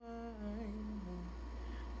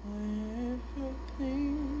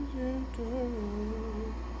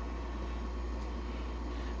do.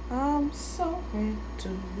 I'm so into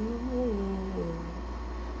you.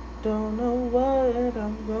 Don't know what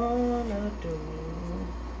I'm gonna do.